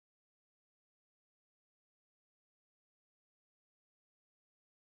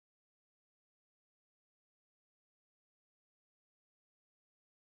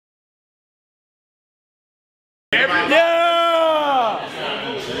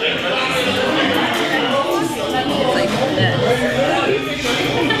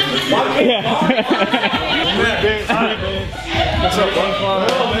What's up, bro?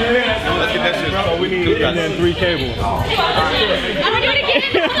 Let's get that shit. So we need and then 3 cables. I'm gonna do it again.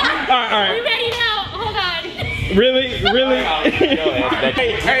 Hold on. All right. Are we ready now? Hold on. Really?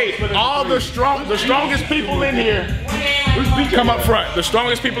 Hey, all the strongest people in here, come up front. The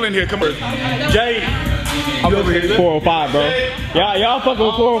strongest people in here, come up. Jay, I'm over here. 405, bro. Y'all fucking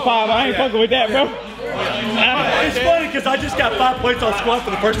with 405. I ain't fucking with that, bro. It's funny because I just got 5 plates on squat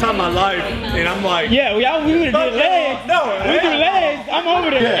for the first time in my life, and I'm like, yeah, we would've did legs. No, we do legs. I'm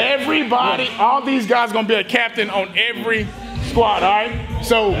over there. Everybody, all these guys gonna be a captain on every squad, all right?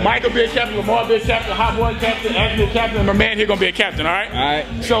 So Mike will be a captain, Lamar will be a captain, Hot Boy captain, Anthony a captain, and my man here gonna be a captain, all right? All right.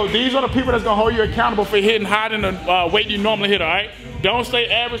 So these are the people that's gonna hold you accountable for hitting higher than the weight you normally hit, all right? Don't stay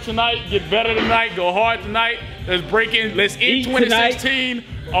average tonight, get better tonight, go hard tonight. Let's break in, let's eat 2016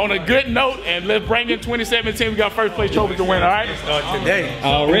 on a good note, and let's bring in 2017. We got first place trophy to win, all right? today.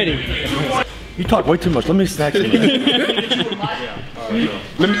 Already. You talk way too much. Let me snack you. Let me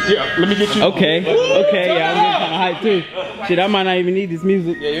get you. Okay, yeah, I'm getting kind of hyped too. Shit, I might not even need this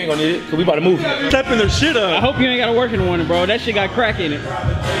music. Yeah, you ain't gonna need it, cause we about to move. Stepping their shit up. I hope you ain't got to work in the morning, bro. That shit got crack in it.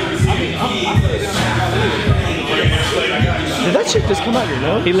 Did that shit just come out your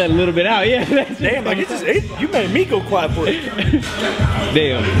nose? He let a little bit out, yeah. Damn, like you made me go quiet for it.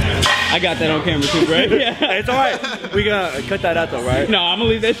 Damn. I got that on camera too, right? Yeah. Hey, it's alright. We gonna cut that out though, right? No, I'm gonna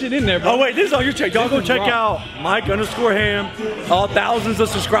leave that shit in there, bro. Oh wait, this is on your check. Y'all go check out Mike_Ham. All thousands of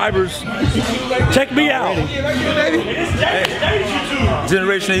subscribers. Check me out.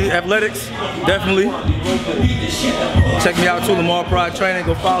 Generation A Athletics, definitely. Check me out too, Lamar Pride Training.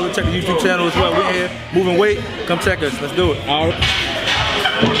 Go follow, check the YouTube channel as well. We're here, moving weight. Come check us. Let's do it. All right.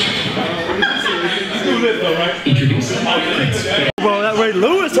 Bro, that Ray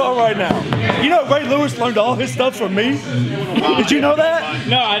Lewis on right now. You know Ray Lewis learned all his stuff from me? Did you know that?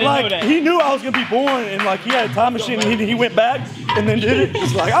 No, I didn't know that. He knew I was gonna be born, and like he had a time machine, and he went back and then did it.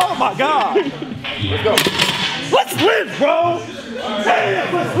 It's like, oh my God. Let's go. Let's live, bro. Hey,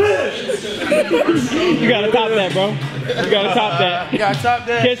 let's live. You gotta top that, bro. You gotta top that. You gotta top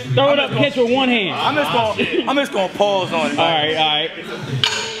that. Catch, throw it up, catch with one hand. I'm just gonna pause on it. All right.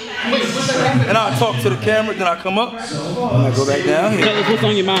 And I'll talk to the camera, then I come up. I'm gonna go back down here. Tell us what's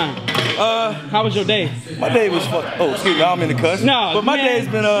on your mind. How was your day? My day was fucking. Oh, excuse me, I'm in the cuss. No, but my man, day's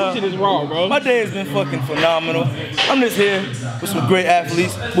been this shit is raw, bro. My day has been fucking phenomenal. I'm just here with some great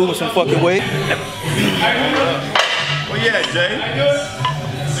athletes, moving some fucking weight. Well, yeah, Jay.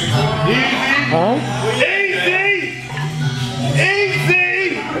 Huh?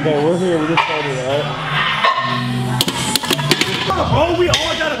 Easy! Okay, we're here. We just started, alright? Bro, we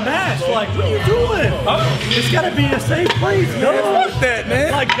all got a match. Like, what are you doing? It's gotta be the same place, no? Fuck that,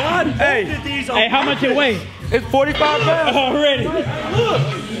 man. Like, God, Hey, these on Hey, how much it weigh? it's 45 pounds. Already. Look,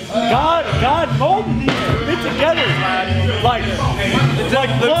 God molded these to fit together. Like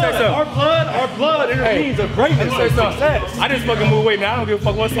our blood intervenes of greatness and success. I just fucking move weight, man. I don't give a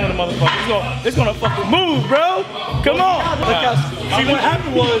fuck what's on the motherfucker. It's gonna fucking move, bro. Come on. See, what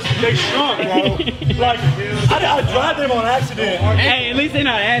happened was they shrunk, bro. Like, I drive them on accident. Hey, at least they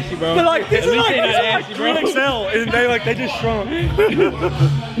not ashy, bro. But like, this at is least like, they not this is ashy, bro. like 3XL, and they just shrunk.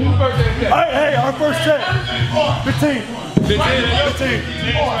 Hey, our first set. 15. 15.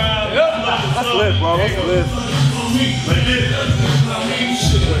 That's lit, bro. That's lit.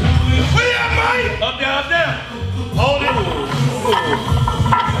 Up, down. Hold it.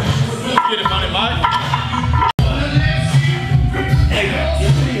 Get it, money, Mike.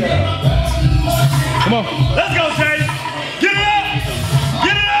 Come on. Let's go, Jay. Get it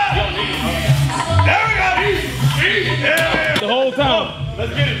up. There we go. Yeah. The whole time.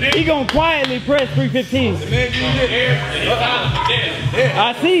 Let's get it, Nick. He gonna quietly press 315.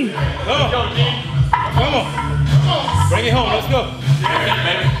 I see. Come on. Bring it home. Let's go.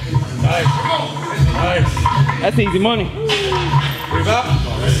 Nice. That's easy money. Breathe out.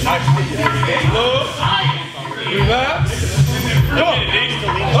 Nice. Low. Breathe out. Come on.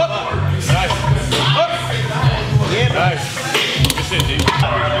 Up. Nice. Up. Nice. That's it, Nick.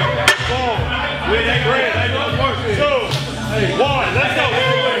 With that grade. 2, 1. Let's go.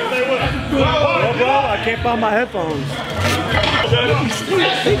 Stay with it. Well, bro, I can't find my headphones.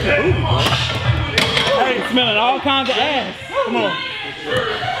 Hey, smelling all kinds of ass. Come on.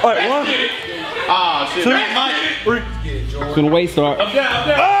 All right, 1. Ah, shit. 2, Mike. 3. It's when the weight start. Up, down.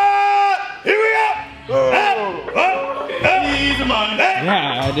 Here we go. Easy money.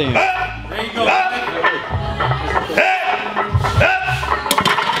 Yeah, damn.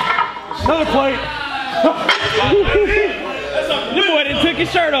 Another plate. That boy done took his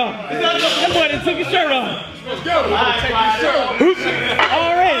shirt off. That boy done took his shirt off. Let's go.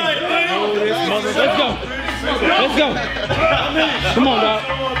 Already. Let's go. Let's go. Come on, dog.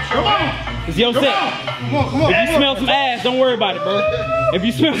 Come on. It's your set. Come on. If you smell some ass, don't worry about it, bro. If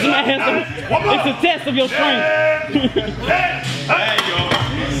you smell some ass, it's a test of your strength.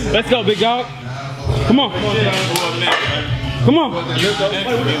 Let's go, big dog. Come on. Come on.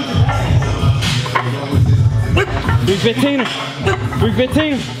 315.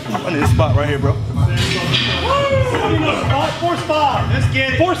 315. I need this spot right here, bro. Force 5. Let's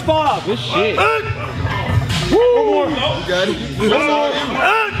get it. Force 5. Good shit. One more. You got it. One more.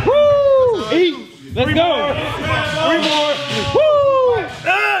 Woo! Eat. Let's go. 3 more. Woo!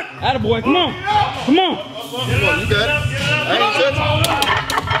 Attaboy. Come on. Come on. You got it. I ain't touching.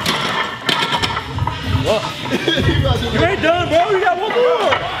 You ain't done, bro. You got one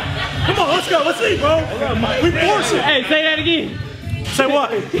more. Come on, let's go. Let's eat, bro. We force it. Hey, say that again. Say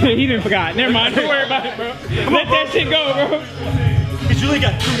what? He didn't forgot. Never mind. Don't worry about it, bro. Let that shit go, bro. Because you only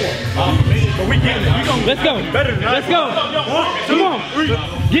got 2 more. But we getting it. We gonna Let's go. better than Let's go. 1, 2, Come on. 3.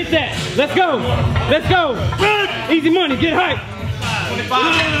 Get that. Let's go. Let's go. Easy money. Get hype. 25.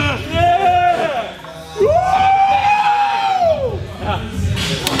 Yeah. Woo!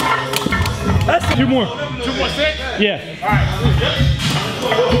 That's 2 more. 2 more sets? Yeah.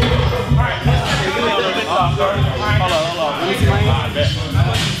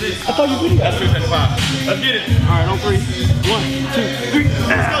 I thought you did that. That's 275. Let's get it. All right, on 3. 1, 2, 3.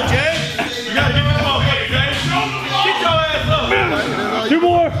 Let's go, Jay. You gotta get this motherfucker, Jay. Get your ass up. 2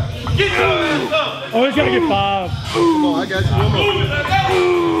 more. Get your ass up. Oh, he's gotta get 5. Come on, I got you. One more.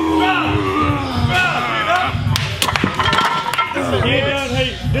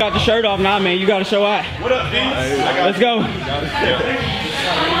 Got the shirt off now, man. You gotta show out. What up, D? Let's go.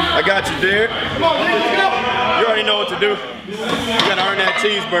 I got you, Derek. Come on, let's go. You already know what to do. You gotta earn that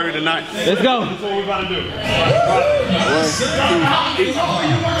cheeseburger tonight. Let's go. That's what we about to do.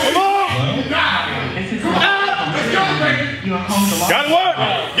 Got it, work.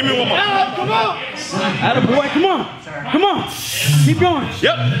 Give me one more. Come on. Attaboy, come on. Come on. Keep going.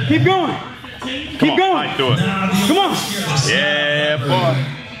 Yep. Keep going. Keep going. Mike, do it. Come on. Yeah, boy.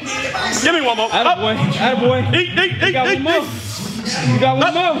 Give me one more. Attaboy. Attaboy. Eat, You got one more. You got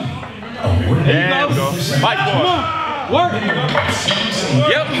one more. There you go. Mike, Come boy. on. Work.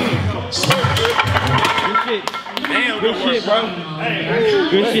 Yep. Good shit. Damn, Good shit, bro.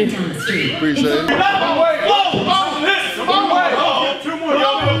 Good shit. Appreciate it. Come on, wait. 2 more.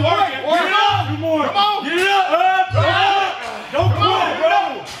 Y'all been working. Get it up. 2 more. Come on. Get it up. Don't quit, bro.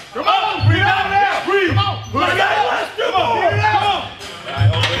 Come on. Breathe out there. Breathe. Come on. Let's do it. Get it out.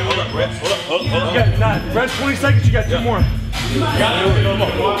 You got 9. Rest 20 seconds, you got 2 more.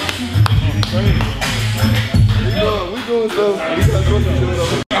 We doing stuff. We got to do it.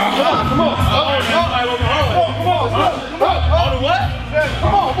 Come on. On the what?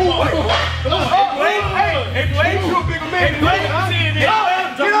 Come on, move. Come on. Hey, Blade, you a bigger man. Hey, Blade, I'm seeing this. Get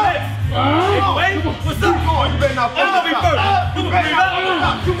up. Hey, Blade, what's up? You better not fall. Let me first. You can breathe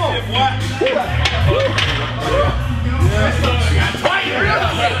out. Come on.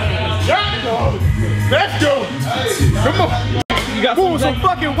 Let's go. Come on. You got Move some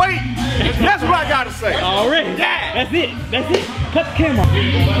fucking weight. That's what I gotta say. already. Yeah. That's it. That's it. Cut the camera.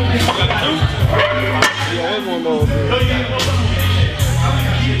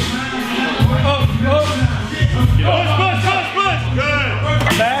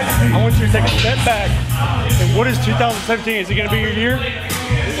 Back, I want you to take a step back. And what is 2017? Is it going to be your year?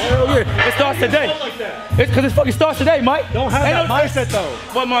 Hell yeah. It starts today. It's because it fucking starts today, Mike. Don't have that mindset though.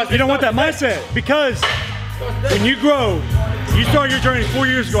 What mindset? You don't want that mindset because when you grow, you started your journey 4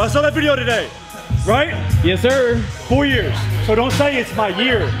 years ago. I saw that video today, right? Yes, sir. 4 years. So don't say it's my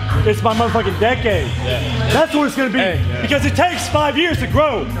year. It's my motherfucking decade. That's what it's gonna be. Because it takes 5 years to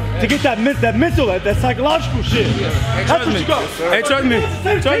grow, to get that mental, that psychological shit. That's what you go. Hey, trust me.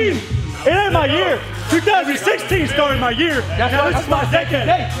 It ain't my year. 2016 started my year. Now this is my decade.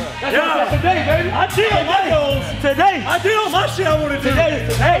 That's today, baby. I did all my goals today. I did all my shit I wanted to do. Today.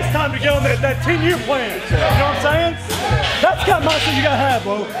 It's time to get on that 10-year plan. You know what I'm saying? That's kind of mindset you gotta have,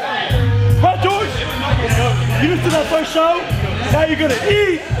 bro. Right, George? You listen to that first show? Now you're gonna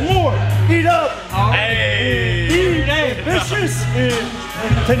eat more. Eat up. Hey. Eat ambitious and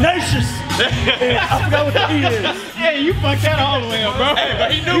tenacious. And I forgot what the E is. Yeah, you fucked that all the way up, bro. Hey,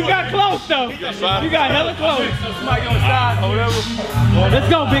 but he knew You got close, though. You got hella close. Somebody on the side or whatever. Let's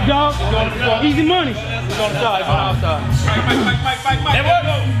go, big dog. Easy money. It's on the side. It's on the outside. Hey, what?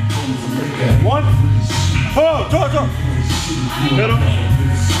 1. Oh, George. Hit him.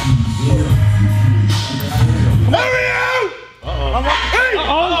 Hurry out! I'm like, hey!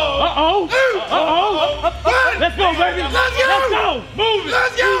 Let's go, baby. Let's go. Move it.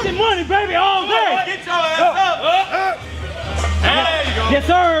 Let's go. Easy money, baby, all day. Get your ass up. There you go. Yes,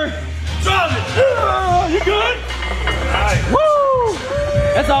 sir. You good? Woo.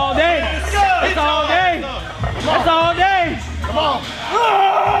 That's all day. That's all day. That's all day. Come on.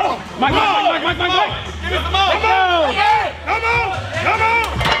 Mike. Give me some more. Come on.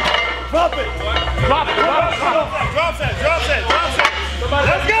 Drop it. Drop set.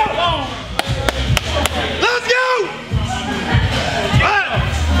 Let's go. Let's go. 1,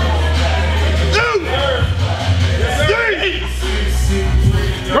 2, 3.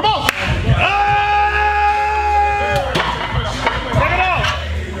 Come on. Take it off.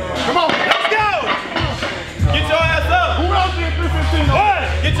 Come on. Let's go. Get your ass up. Who else did 315? 1.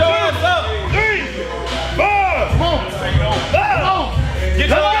 Get your ass up. 3, 4. Come on. 5. Get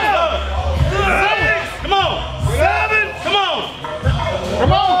your ass up. 6. Come on. 7. Come on.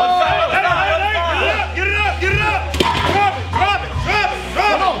 Come on. Get it up. Drop it.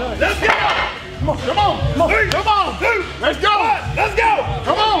 Let's go. Come on. 3, 2, Let's go. 1. Let's go.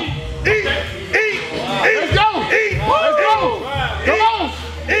 Come on. Eat. Let's go. Eat. Let's go. Come on.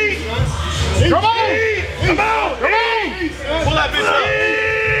 Eat. Come on. Come on. Pull that bitch up.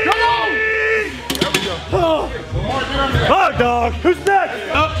 Hot dog. Who's next?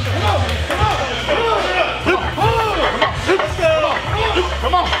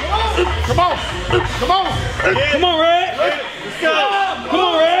 Come on, Red. Let's go. Come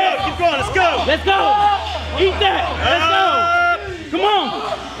on, Red. Keep going. Let's go. Let's go. Eat that. Let's go. Come on.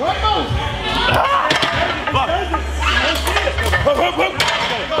 Let's go. Come on. Let's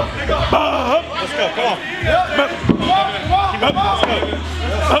go. Keep going.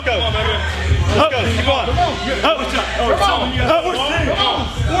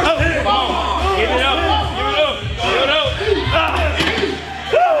 Give it up.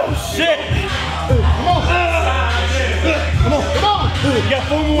 Oh, shit. Come on. You got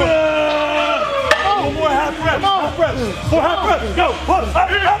 4 more. 4 more half reps. 4 half reps. Go.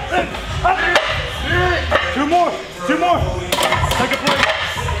 Up. 2 more. Take a break.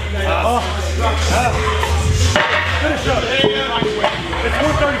 Finish up. It's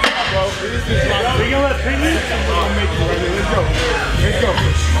 135, bro. Are you gonna let Pete lead? Let's go. Take your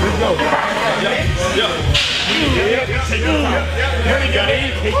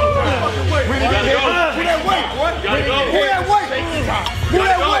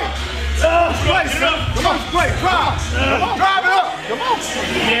time. Drive it up. Come on.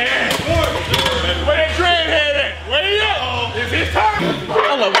 Yeah. Where that dreadhead at? Where he at? It's his time.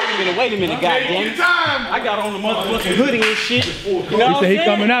 Hold up, wait a minute, goddamn. It's time. I got on the motherfucking hoodie and shit. You know He said he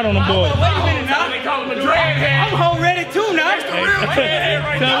coming out on the board. Wait a minute now. They call him a dreadhead. I'm home ready too now. That's the real dreadhead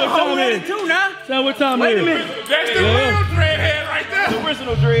right there. I'm home ready too now. Tell what time Wait it a is. minute. That's the real dreadhead right there. The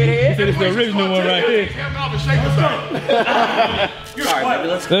original dreadhead. He said it's the original one right here. Come off and shake the thing. All right, baby,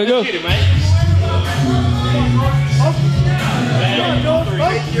 let's There you go. get it, man.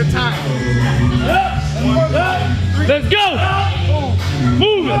 Take your time. Let's go.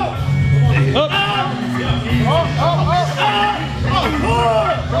 Move it. Up.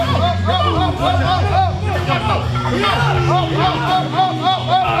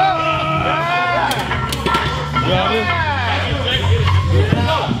 Got it.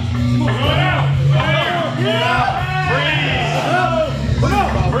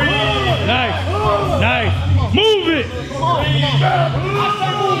 Nice. Move it.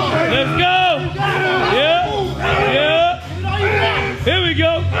 Let's go. Yeah. Here we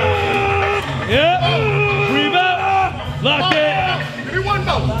go. Yeah. Breathe out. Lock that. Give me one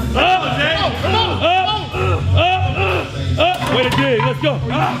more. Up. Way to dig. Let's go.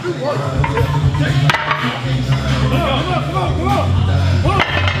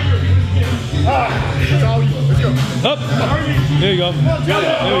 Up. There you go.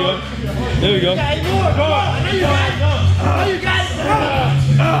 There we go.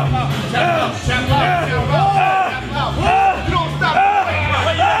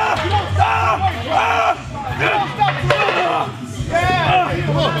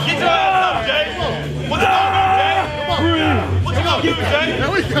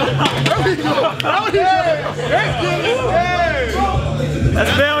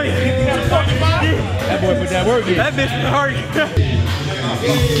 That's failure. That boy put that work in. That bitch was hard.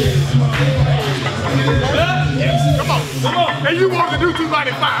 Come on. And you want to do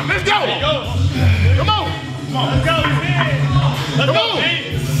 295. Let's go. Come on. Let's go. Come on.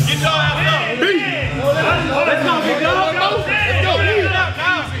 Get your ass up. B. Let's go, big dog. Come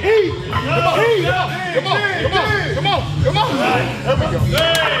on. There we go.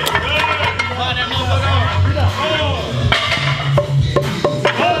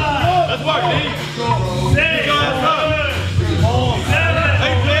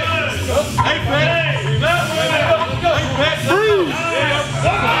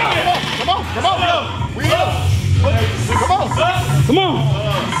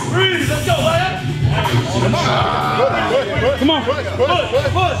 Breathe. Let's go, lad. Come on.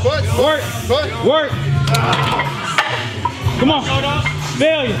 Work. Work. Come on.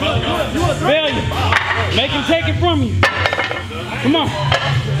 Failure. Failure. Make him take it from you. Come on.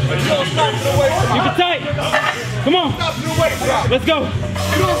 Keep it tight. Come on. Let's go. You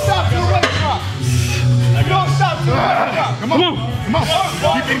don't stop till the weight drop. You don't stop till the weight drop. Come on. Come on.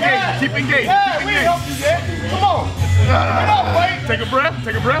 Keep engaged. Keep engaged. Yeah, we help you there. Come on. Get up, wait. Take a breath.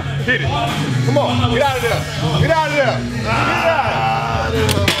 Take a breath. Hit it. Come on. Get out of there. Get out of there. Get out of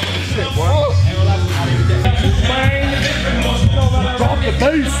there. Shit, boy. Drop the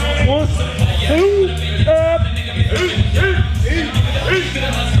bass. 1, 2, up.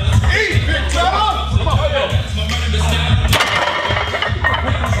 Eat, big fella. Come on.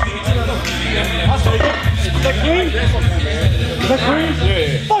 Is that clean? Is that clean?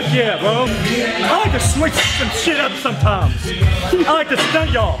 Yeah. Fuck yeah, bro. I like to switch some shit up sometimes. I like to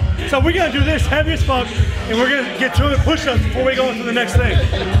stunt y'all. So we're gonna do this heavy as fuck, and we're gonna get 200 push-ups before we go into the next thing.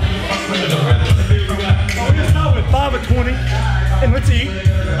 So we're gonna start with 5 of 20, and let's eat.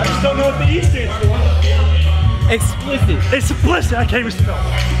 I just don't know what the E stands for. Explicit. Explicit. I can't even spell.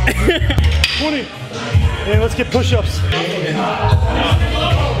 20. And let's get push-ups.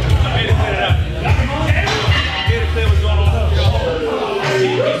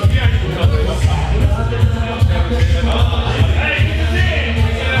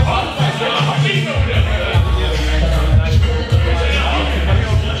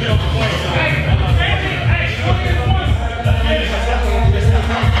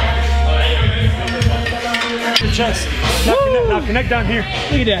 Chest. Now connect down here.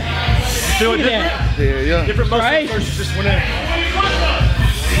 Look at that. Feel it different? Yeah. Different muscle Right. versus just one in.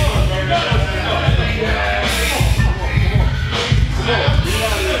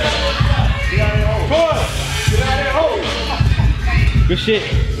 Good shit. I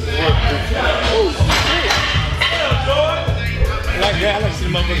like to see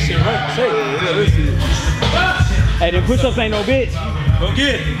the motherfucker shit right. Hey, them push-ups ain't no bitch. Go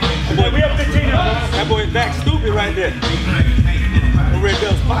get it. We have 15 of them. That boy's back stupid right there. The red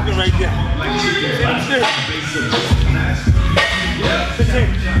belt's popping right there. 15.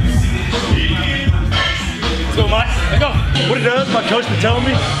 Let's go, Mike. Let's go. What it does, my coach been telling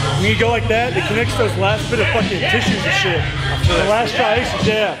me, when you go like that, it connects those last bit of fucking tissues and shit. The last striations,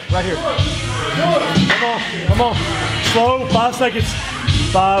 yeah, right here. Come on. Slow, 5 seconds.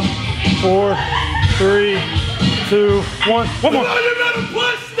 5, 4, 3, 2, 1. One more.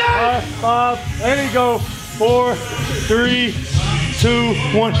 5. There you go. 4, 3, 2,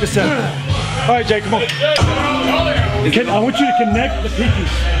 1. Just 7. All right, Jay, come on. I want you to connect the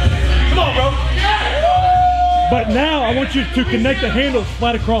pinkies. Come on, bro. But now I want you to connect the handles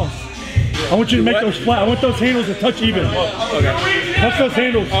flat across. I want you to make those flat. I want those handles to touch even. Okay. Touch those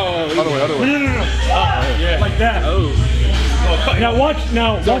handles. Other way. No. Yeah. Like that. Oh. Now watch. So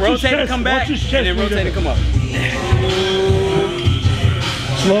watch his rotate and chest. come back, Watch his chest. and then rotate and come up.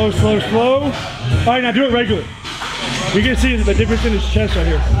 Slow. All right, now do it regular. You can see the difference in his chest right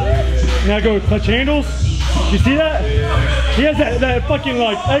here. Now go touch handles. You see that? He has that fucking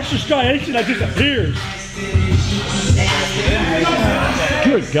like extra striation that disappears.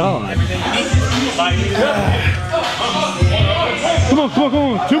 Good God. Come on.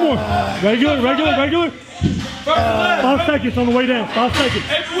 2 more. Regular. 5 seconds on the way down. 5 seconds.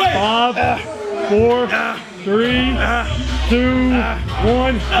 5, 4, 3, 2,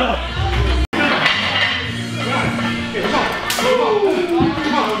 1, go.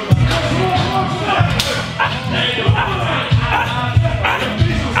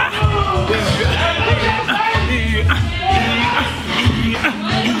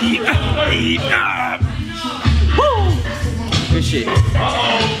 Good shit.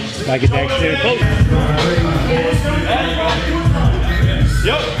 Gotta get that extended close.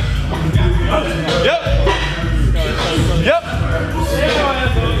 Yep.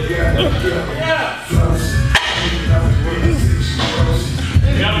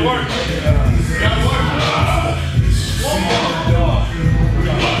 Gotta work.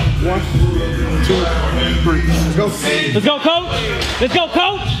 1, 2, 3. Let's go. Let's go,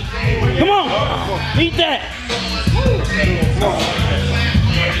 coach. Come on. Eat that. Come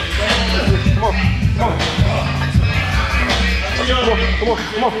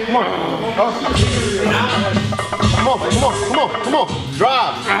on.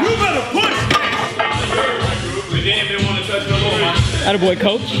 Drive. You better push. Attaboy,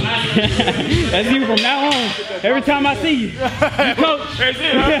 coach. That's you from now on. Every time I see you, coach. That's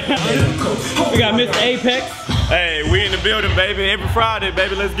it, huh? We got Mr. Apex. Hey, we in the building, baby. Every Friday,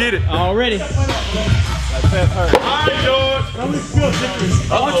 baby. Let's get it. Already. All right, George.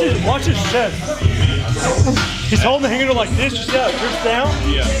 Watch his chest. He's holding the hanger like this. You see how it drifts down?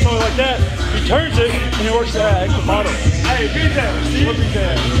 Yeah. So like that. He turns it and he works that extra bottom. Hey, beat that. Look at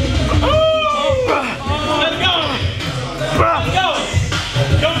that. Let's go. Let's go.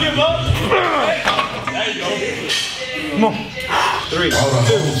 Don't give up. There you go. Come on. 3, 2,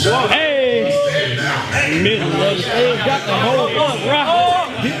 1. Hey! Middle of the stage, got the whole up, right?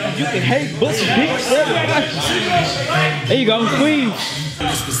 You can hate books and dicks. There you go, squeeze.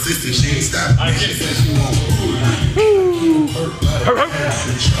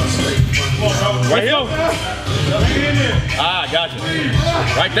 Right here. Ah, gotcha.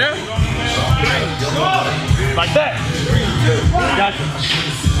 Right there? Like that. Gotcha.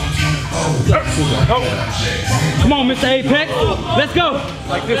 Come on, Mr. Apex. Let's go.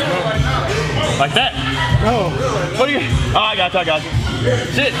 Like this, bro. Like that. Oh. What do you? Oh, I got you.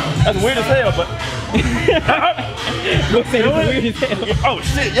 Shit, that's weird as hell, but. We'll say it's weird as hell. Oh,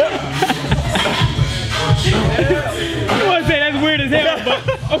 shit, yep. You want to say that's weird as hell, but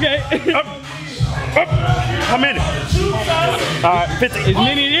okay. How many? 50. As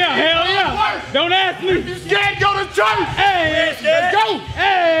many, yeah, hell yeah. Don't ask me. You scared? Go to church. Hey, Let's go.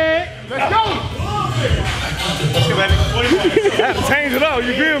 hey. Let's go. I had to change it up.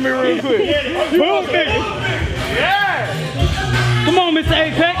 You feel me real quick? Yeah. Come on, Mr.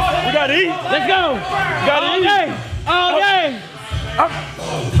 Apex. We got to eat. Let's go. Gotta All eat. day. All day.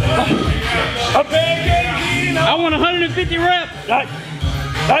 I want 150 reps.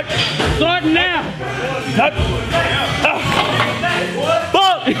 Starting now.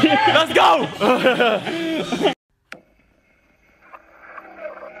 Let's go.